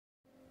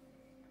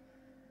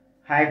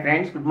Hi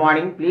friends, good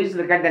morning. Please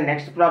look at the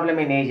next problem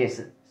in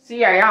ages.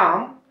 See, I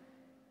am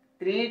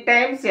 3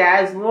 times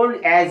as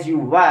old as you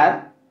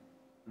were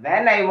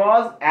when I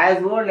was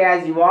as old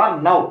as you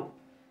are now.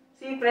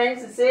 See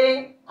friends,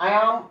 say I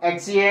am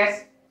X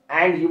years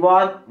and you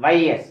are Y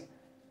years.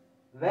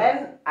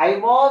 When I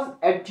was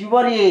at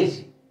your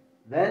age,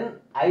 then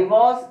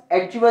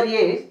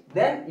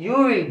you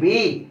will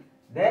be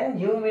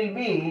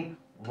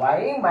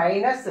Y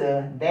minus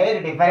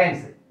their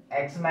difference,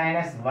 X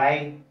minus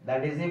Y,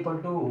 that is equal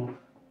to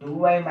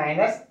 2Y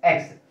minus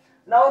X.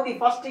 Now the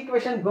first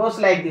equation goes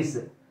like this.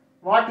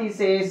 What he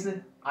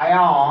says, I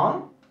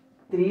am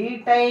 3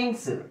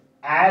 times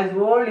as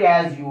old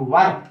as you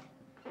were.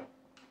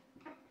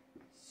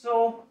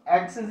 So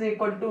X is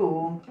equal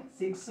to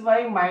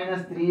 6Y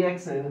minus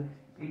 3X.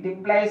 It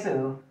implies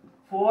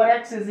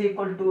 4X is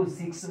equal to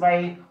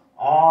 6Y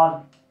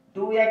or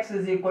 2X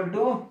is equal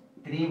to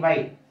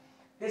 3Y.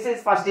 This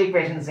is first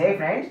equation, say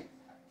friends.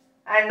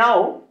 And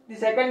now the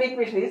second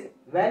equation is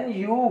when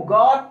you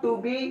got to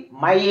be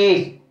my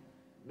age.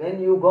 Then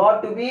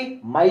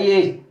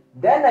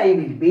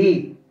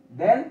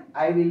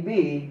I will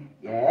be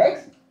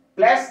X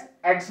plus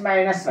X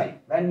minus Y.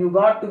 When you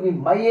got to be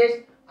my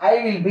age, I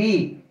will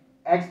be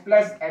X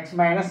plus X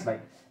minus Y.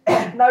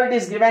 Now it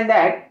is given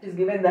that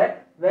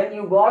when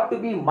you got to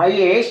be my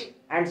age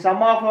and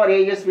sum of our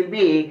ages will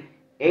be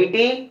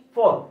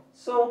 84.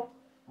 So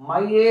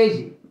my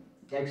age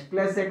X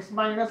plus X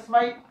minus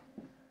Y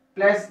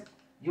plus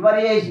your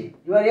age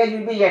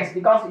will be X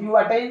because you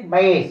attain my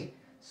age.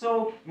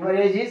 So your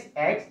age is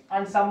X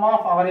and sum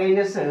of our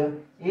ages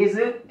is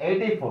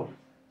 84.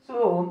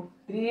 So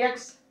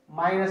 3X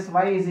minus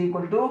Y is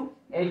equal to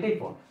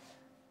 84.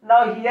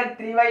 Now here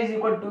 3Y is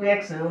equal to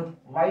X,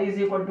 Y is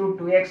equal to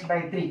 2X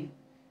by 3.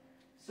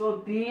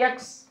 So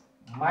 3X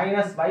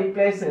minus Y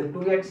plus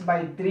 2X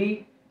by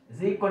 3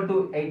 is equal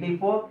to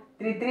 84.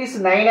 3 3 is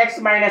 9X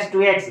minus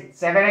 2X,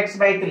 7X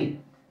by 3.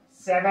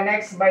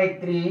 7X by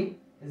 3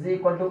 is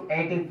equal to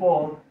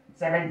 84.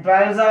 7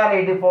 12s are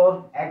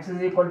 84. X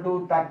is equal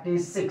to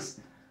 36.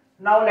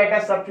 Now let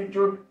us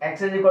substitute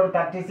X is equal to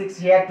 36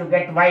 here to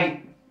get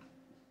Y.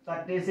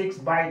 36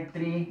 by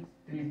 3,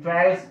 3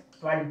 12s,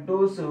 12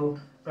 2s, so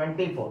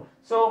 24.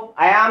 So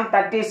I am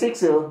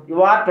 36,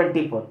 you are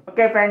 24.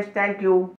 Okay friends, thank you.